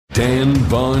Dan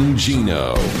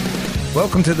Bongino.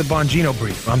 Welcome to the Bongino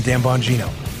Brief. I'm Dan Bongino.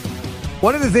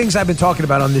 One of the things I've been talking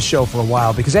about on this show for a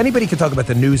while, because anybody can talk about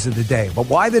the news of the day, but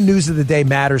why the news of the day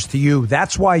matters to you,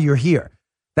 that's why you're here.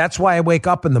 That's why I wake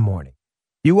up in the morning.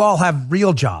 You all have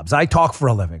real jobs. I talk for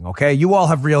a living, okay? You all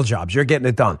have real jobs. You're getting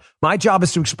it done. My job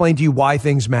is to explain to you why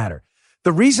things matter.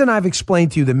 The reason I've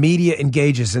explained to you the media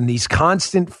engages in these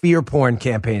constant fear porn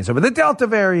campaigns over the Delta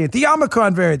variant, the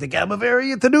Omicron variant, the Gamma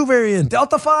variant, the new variant,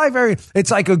 Delta 5 variant.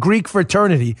 It's like a Greek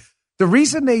fraternity. The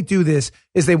reason they do this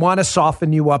is they want to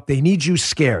soften you up. They need you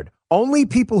scared. Only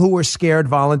people who are scared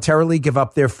voluntarily give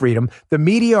up their freedom. The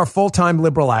media are full-time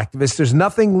liberal activists. There's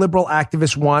nothing liberal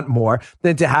activists want more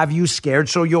than to have you scared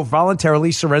so you'll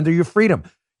voluntarily surrender your freedom.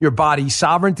 Your body's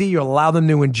sovereignty, you'll allow them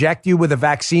to inject you with a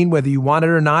vaccine, whether you want it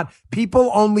or not.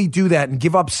 People only do that and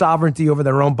give up sovereignty over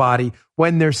their own body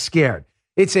when they're scared.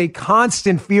 It's a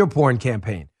constant fear porn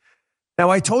campaign. Now,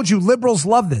 I told you liberals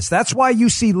love this. That's why you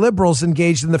see liberals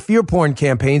engaged in the fear porn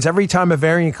campaigns every time a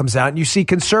variant comes out. And you see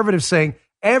conservatives saying,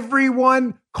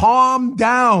 everyone calm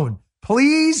down.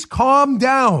 Please calm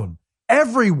down.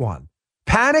 Everyone.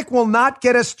 Panic will not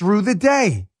get us through the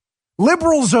day.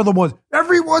 Liberals are the ones.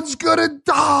 Everyone's going to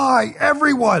die.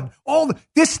 Everyone.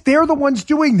 They're the ones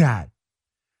doing that.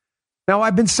 Now,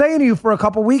 I've been saying to you for a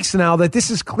couple weeks now that this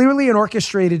is clearly an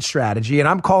orchestrated strategy, and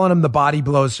I'm calling them the body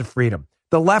blows of freedom.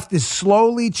 The left is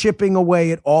slowly chipping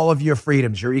away at all of your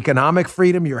freedoms, your economic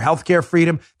freedom, your healthcare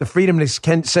freedom, the freedom to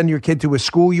send your kid to a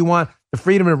school you want, the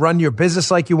freedom to run your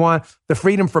business like you want, the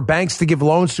freedom for banks to give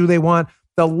loans to who they want.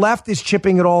 The left is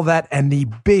chipping at all that, and the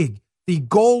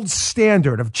gold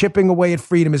standard of chipping away at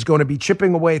freedom is going to be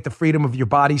chipping away at the freedom of your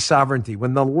body's sovereignty.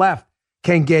 When the left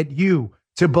can get you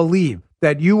to believe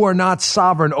that you are not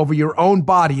sovereign over your own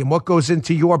body and what goes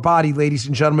into your body, ladies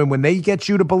and gentlemen, when they get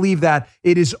you to believe that,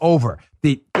 it is over.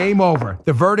 The game over.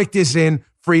 The verdict is in.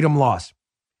 Freedom lost.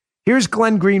 Here's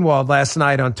Glenn Greenwald last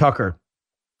night on Tucker.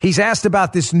 He's asked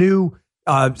about this new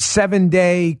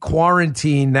 7-day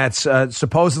quarantine that's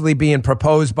supposedly being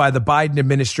proposed by the Biden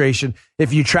administration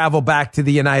if you travel back to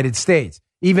the United States,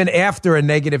 even after a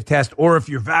negative test or if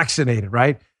you're vaccinated,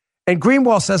 right? And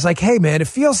Greenwald says, like, hey, man, it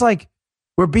feels like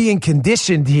we're being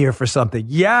conditioned here for something.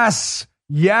 Yes,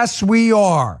 we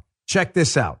are. Check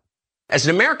this out. As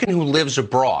an American who lives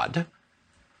abroad,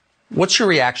 what's your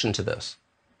reaction to this?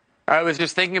 I was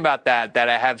just thinking about that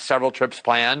I have several trips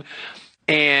planned.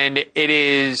 And it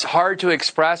is hard to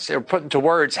express or put into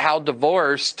words how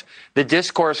divorced the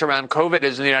discourse around COVID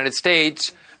is in the United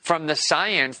States from the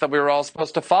science that we were all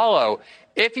supposed to follow.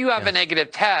 If you have a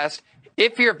negative test,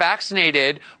 if you're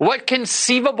vaccinated, what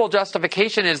conceivable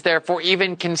justification is there for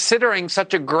even considering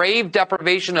such a grave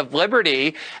deprivation of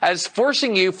liberty as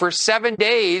forcing you for 7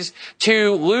 days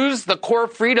to lose the core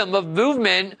freedom of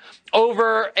movement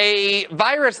over a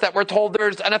virus that we're told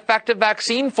there's an effective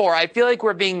vaccine for? I feel like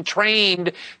we're being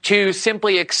trained to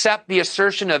simply accept the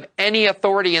assertion of any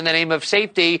authority in the name of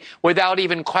safety without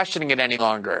even questioning it any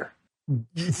longer.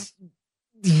 Yes.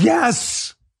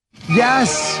 Yes,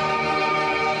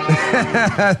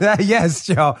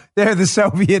 Joe. They're the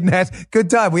Soviet Nets. Good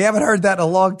time. We haven't heard that in a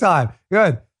long time.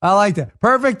 Good. I like that.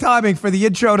 Perfect timing for the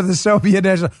intro to the Soviet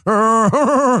Nets.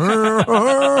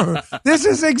 This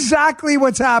is exactly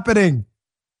what's happening.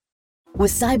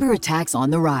 With cyber attacks on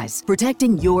the rise,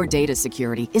 protecting your data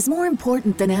security is more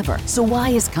important than ever. So why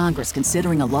is Congress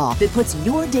considering a law that puts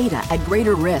your data at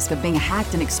greater risk of being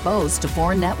hacked and exposed to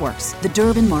foreign networks? The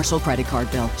Durbin-Marshall credit card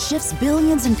bill shifts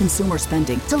billions in consumer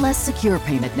spending to less secure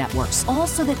payment networks, all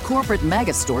so that corporate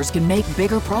mega stores can make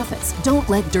bigger profits. Don't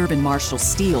let Durbin-Marshall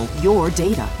steal your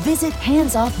data. Visit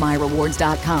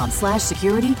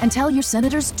handsoffmyrewards.com/security and tell your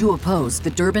senators to oppose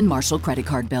the Durbin-Marshall credit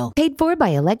card bill. Paid for by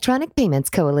Electronic Payments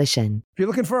Coalition. If you're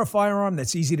looking for a firearm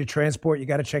that's easy to transport, you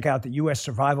got to check out the U.S.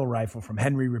 Survival Rifle from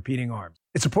Henry Repeating Arms.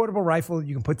 It's a portable rifle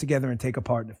you can put together and take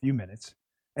apart in a few minutes.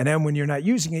 And then when you're not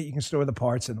using it, you can store the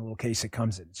parts in the little case it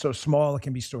comes in. It's so small, it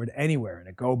can be stored anywhere, in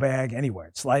a go bag, anywhere.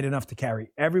 It's light enough to carry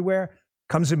everywhere.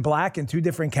 Comes in black and 2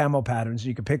 different camo patterns.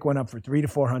 You can pick one up for $300 to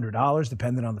 $400,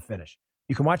 depending on the finish.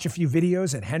 You can watch a few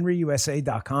videos at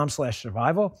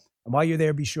henryusa.com/survival. And while you're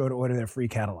there, be sure to order their free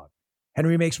catalog.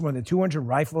 Henry makes more than 200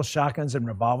 rifles, shotguns, and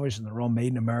revolvers, and they're all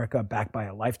made in America, backed by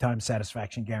a lifetime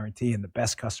satisfaction guarantee and the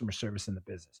best customer service in the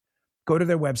business. Go to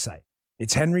their website.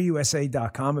 It's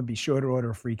henryusa.com, and be sure to order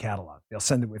a free catalog. They'll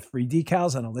send it with free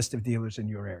decals and a list of dealers in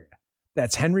your area.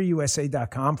 That's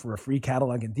henryusa.com for a free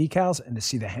catalog and decals and to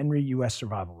see the Henry U.S.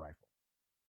 Survival Rifle.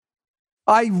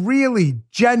 I really,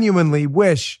 genuinely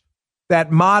wish that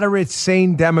moderate,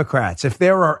 sane Democrats, if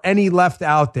there are any left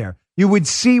out there, you would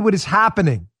see what is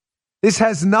happening. This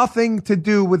has nothing to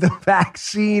do with a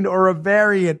vaccine or a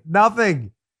variant.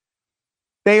 Nothing.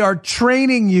 They are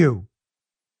training you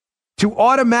to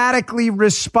automatically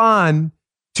respond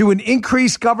to an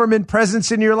increased government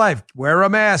presence in your life. Wear a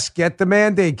mask, get the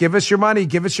mandate, give us your money,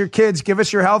 give us your kids, give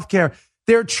us your health care.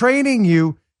 They're training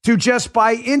you to just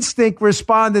by instinct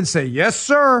respond and say, yes,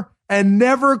 sir, and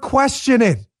never question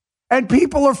it. And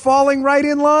people are falling right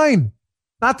in line.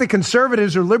 Not the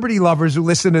conservatives or liberty lovers who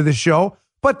listen to the show,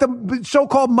 but the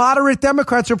so-called moderate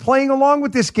Democrats are playing along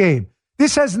with this game.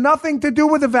 This has nothing to do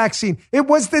with the vaccine. It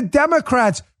was the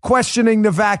Democrats questioning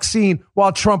the vaccine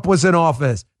while Trump was in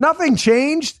office. Nothing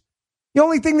changed. The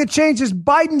only thing that changed is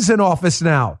Biden's in office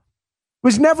now. It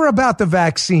was never about the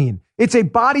vaccine. It's a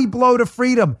body blow to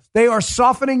freedom. They are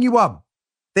softening you up.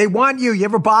 They want you. You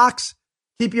ever box?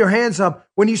 Keep your hands up.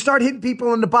 When you start hitting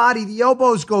people in the body, the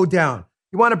elbows go down.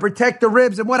 You want to protect the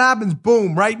ribs, and what happens?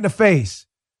 Boom, right in the face.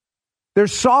 They're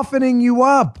softening you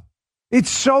up. It's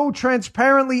so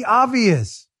transparently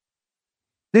obvious.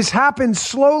 This happens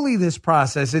slowly, this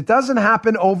process. It doesn't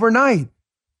happen overnight.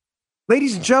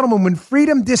 Ladies and gentlemen, when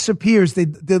freedom disappears,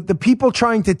 the people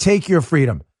trying to take your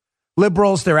freedom,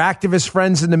 liberals, their activist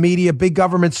friends in the media, big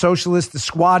government socialists, the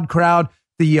squad crowd,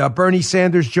 the Bernie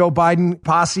Sanders, Joe Biden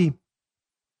posse,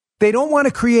 they don't want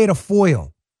to create a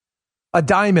foil, a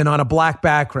diamond on a black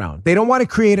background. They don't want to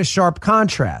create a sharp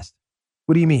contrast.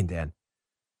 What do you mean, Dan?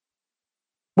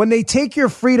 When they take your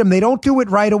freedom, they don't do it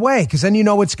right away because then you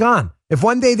know it's gone. If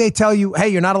one day they tell you, hey,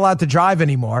 you're not allowed to drive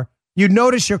anymore, you'd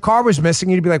notice your car was missing.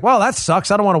 You'd be like, well, that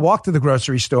sucks. I don't want to walk to the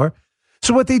grocery store.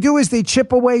 So what they do is they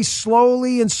chip away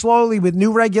slowly and slowly with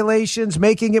new regulations,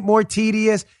 making it more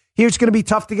tedious. Here it's going to be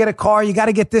tough to get a car. You got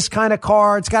to get this kind of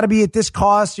car. It's got to be at this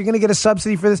cost. You're going to get a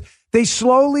subsidy for this. They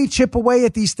slowly chip away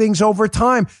at these things over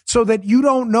time so that you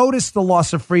don't notice the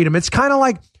loss of freedom. It's kind of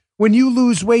like when you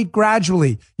lose weight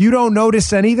gradually, you don't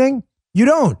notice anything. You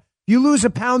don't. You lose a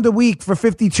pound a week for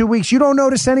 52 weeks. You don't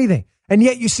notice anything. And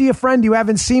yet you see a friend you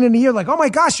haven't seen in a year like, oh my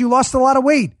gosh, you lost a lot of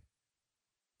weight.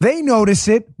 They notice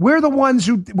it. We're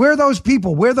those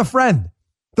people. We're the friend.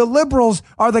 The liberals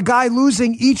are the guy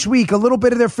losing each week a little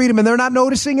bit of their freedom, and they're not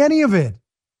noticing any of it.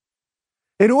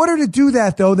 In order to do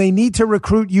that, though, they need to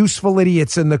recruit useful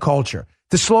idiots in the culture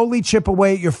to slowly chip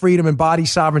away at your freedom and body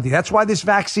sovereignty. That's why this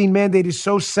vaccine mandate is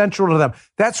so central to them.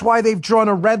 That's why they've drawn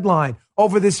a red line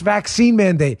over this vaccine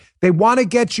mandate. They want to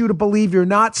get you to believe you're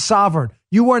not sovereign.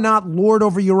 You are not lord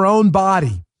over your own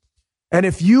body. And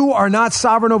if you are not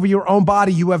sovereign over your own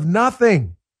body, you have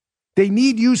nothing. They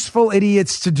need useful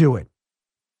idiots to do it.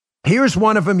 Here's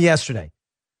one of them yesterday.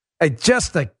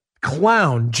 Just a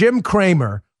clown, Jim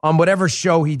Cramer, on whatever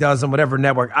show he does on whatever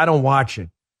network. I don't watch it.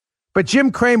 But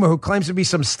Jim Cramer, who claims to be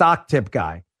some stock tip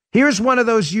guy, here's one of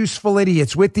those useful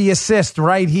idiots with the assist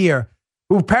right here,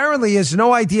 who apparently has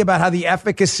no idea about how the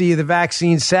efficacy of the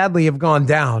vaccines sadly have gone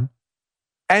down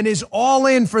and is all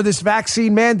in for this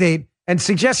vaccine mandate and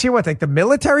suggests here what, like the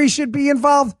military should be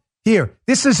involved? Here,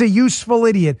 this is a useful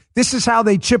idiot. This is how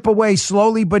they chip away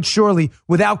slowly but surely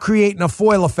without creating a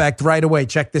foil effect right away.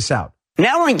 Check this out.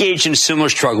 Now we're engaged in a similar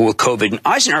struggle with COVID, and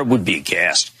Eisenhower would be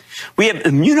aghast. We have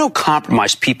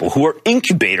immunocompromised people who are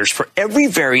incubators for every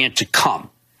variant to come,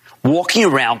 walking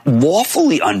around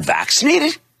lawfully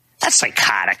unvaccinated? That's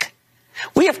psychotic.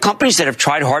 We have companies that have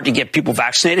tried hard to get people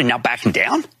vaccinated and now backing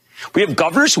down. We have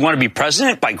governors who want to be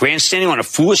president by grandstanding on a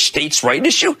foolish states' right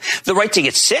issue, the right to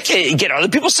get sick and get other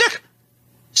people sick.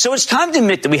 So it's time to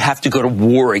admit that we have to go to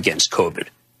war against COVID.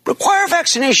 Require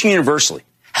vaccination universally.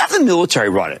 Have the military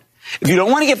run it. If you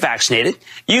don't want to get vaccinated,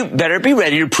 you better be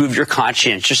ready to prove your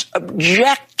conscientious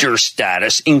objector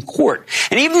status in court.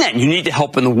 And even then, you need to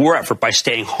help in the war effort by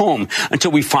staying home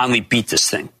until we finally beat this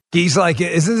thing. He's like,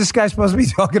 isn't this guy supposed to be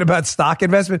talking about stock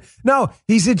investment? No,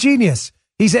 he's a genius.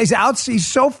 He's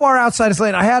so far outside his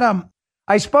lane.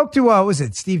 I spoke to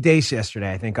Steve Deace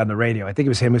yesterday, I think, on the radio. I think it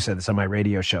was him who said this on my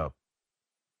radio show.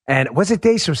 And was it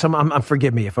Deace or some?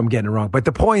 Forgive me if I'm getting it wrong, but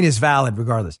the point is valid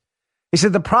regardless. He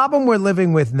said the problem we're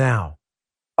living with now.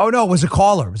 Oh no, it was a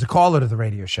caller. It was a caller to the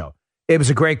radio show. It was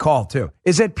a great call too.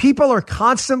 Is that people are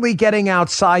constantly getting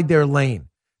outside their lane.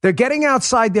 They're getting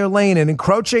outside their lane and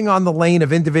encroaching on the lane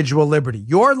of individual liberty.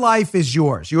 Your life is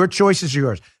yours. Your choice is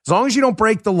yours. As long as you don't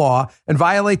break the law and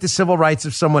violate the civil rights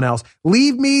of someone else,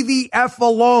 leave me the F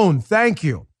alone. Thank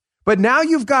you. But now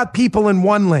you've got people in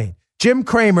one lane. Jim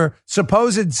Cramer,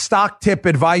 supposed stock tip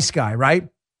advice guy, right?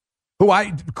 Who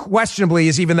I questionably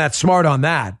is even that smart on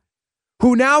that,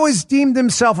 who now has deemed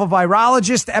himself a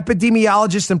virologist,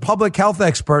 epidemiologist, and public health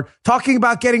expert, talking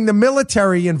about getting the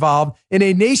military involved in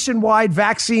a nationwide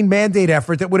vaccine mandate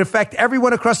effort that would affect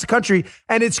everyone across the country.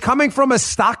 And it's coming from a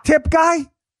stock tip guy?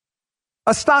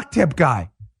 A stock tip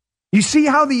guy. You see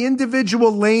how the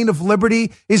individual lane of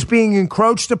liberty is being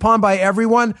encroached upon by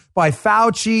everyone, by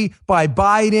Fauci, by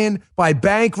Biden, by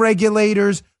bank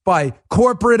regulators, by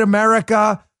corporate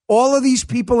America, all of these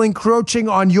people encroaching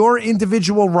on your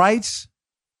individual rights?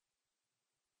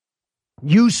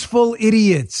 Useful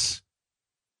idiots.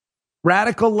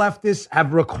 Radical leftists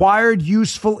have required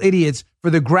useful idiots for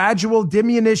the gradual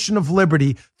diminution of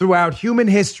liberty throughout human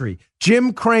history.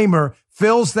 Jim Cramer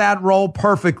fills that role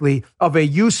perfectly of a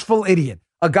useful idiot,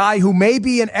 a guy who may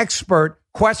be an expert,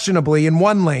 questionably, in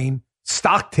one lane,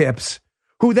 stock tips,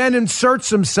 who then inserts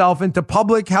himself into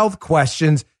public health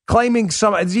questions, claiming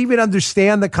does he even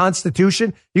understand the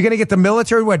Constitution? You're going to get the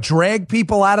military to drag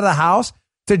people out of the house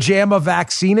to jam a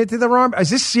vaccine into their arm? Is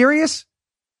this serious?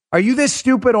 Are you this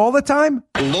stupid all the time?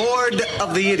 Lord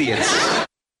of the idiots.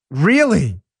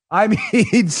 Really? I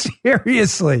mean,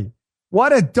 seriously.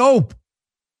 What a dope.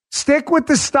 Stick with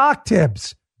the stock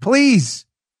tips, please.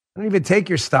 I don't even take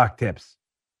your stock tips.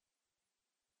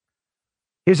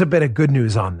 Here's a bit of good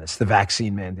news on this, the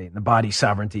vaccine mandate and the body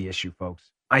sovereignty issue, folks.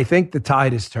 I think the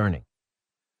tide is turning.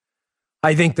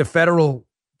 I think the federal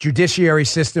judiciary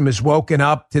system has woken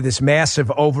up to this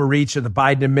massive overreach of the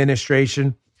Biden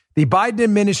administration. The Biden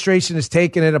administration has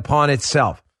taken it upon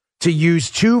itself to use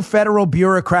two federal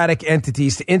bureaucratic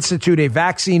entities to institute a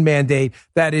vaccine mandate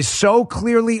that is so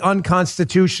clearly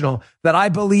unconstitutional that I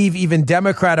believe even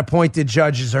Democrat-appointed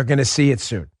judges are going to see it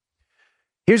soon.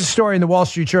 Here's a story in the Wall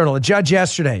Street Journal. A judge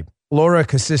yesterday, Laura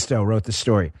Casisto, wrote the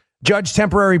story. Judge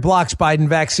temporarily blocks Biden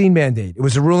vaccine mandate. It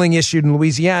was a ruling issued in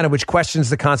Louisiana which questions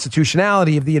the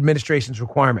constitutionality of the administration's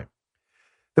requirement.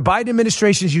 The Biden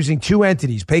administration is using two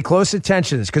entities. Pay close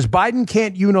attention to this because Biden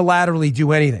can't unilaterally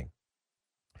do anything.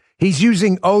 He's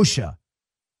using OSHA,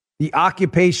 the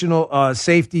Occupational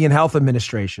Safety and Health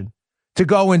Administration, to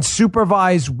go and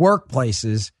supervise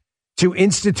workplaces to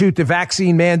institute the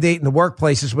vaccine mandate in the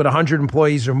workplaces with 100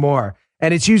 employees or more.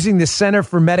 And it's using the Center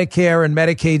for Medicare and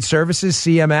Medicaid Services,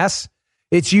 CMS.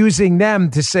 It's using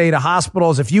them to say to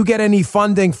hospitals, if you get any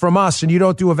funding from us and you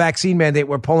don't do a vaccine mandate,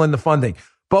 we're pulling the funding.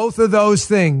 Both of those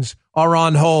things are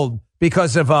on hold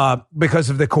because of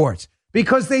the courts,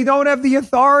 because they don't have the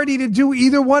authority to do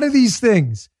either one of these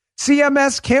things.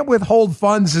 CMS can't withhold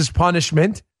funds as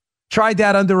punishment. Tried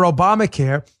that under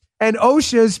Obamacare. And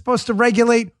OSHA is supposed to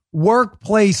regulate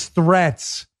workplace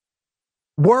threats.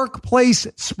 Workplace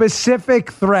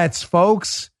specific threats,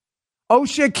 folks.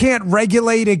 OSHA can't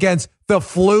regulate against the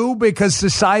flu because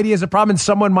society has a problem and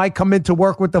someone might come into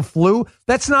work with the flu.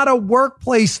 That's not a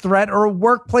workplace threat or a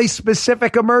workplace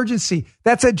specific emergency.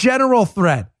 That's a general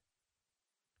threat.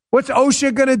 What's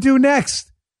OSHA going to do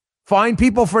next? Fine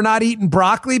people for not eating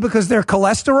broccoli because their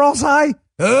cholesterol's high?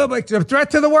 Oh, but a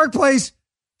threat to the workplace.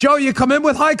 Joe, you come in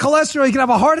with high cholesterol, you can have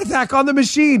a heart attack on the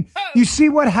machine. You see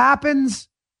what happens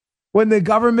when the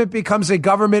government becomes a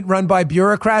government run by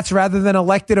bureaucrats rather than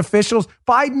elected officials?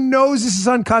 Biden knows this is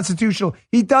unconstitutional.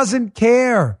 He doesn't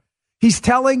care. He's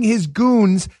telling his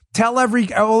goons,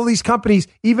 all these companies,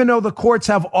 even though the courts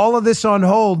have all of this on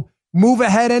hold, move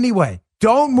ahead anyway.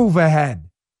 Don't move ahead.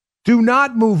 Do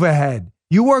not move ahead.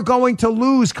 You are going to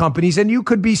lose, companies, and you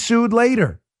could be sued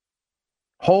later.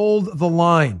 Hold the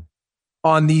line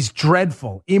on these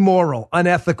dreadful, immoral,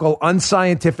 unethical,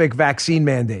 unscientific vaccine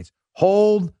mandates.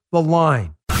 Hold the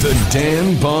line. The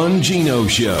Dan Bongino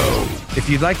Show. If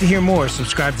you'd like to hear more,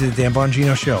 subscribe to the Dan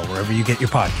Bongino Show wherever you get your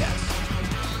podcasts.